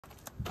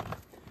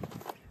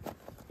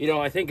You know,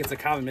 I think it's a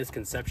common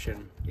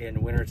misconception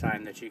in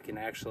wintertime that you can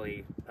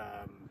actually,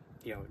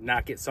 you know,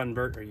 not get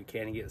sunburnt, or you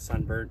can get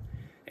sunburnt.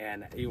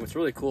 And what's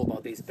really cool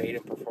about these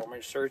Batum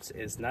Performance shirts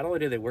is not only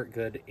do they work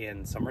good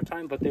in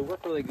summertime, but they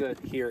work really good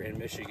here in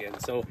Michigan.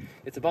 So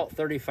it's about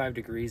 35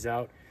 degrees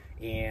out,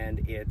 and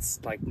it's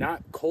like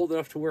not cold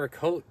enough to wear a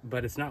coat,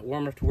 but it's not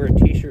warm enough to wear a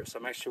t-shirt. So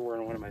I'm actually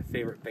wearing one of my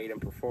favorite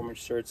Batum Performance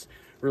shirts.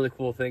 Really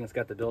cool thing. It's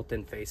got the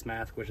built-in face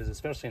mask, which is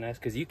especially nice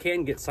because you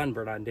can get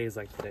sunburned on days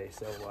like today.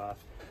 So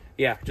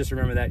yeah, just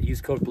remember that. Use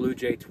code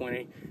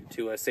BLUEJAY20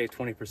 to save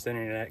 20% on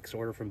your next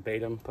order from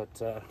Batum. But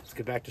let's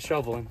get back to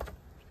shoveling.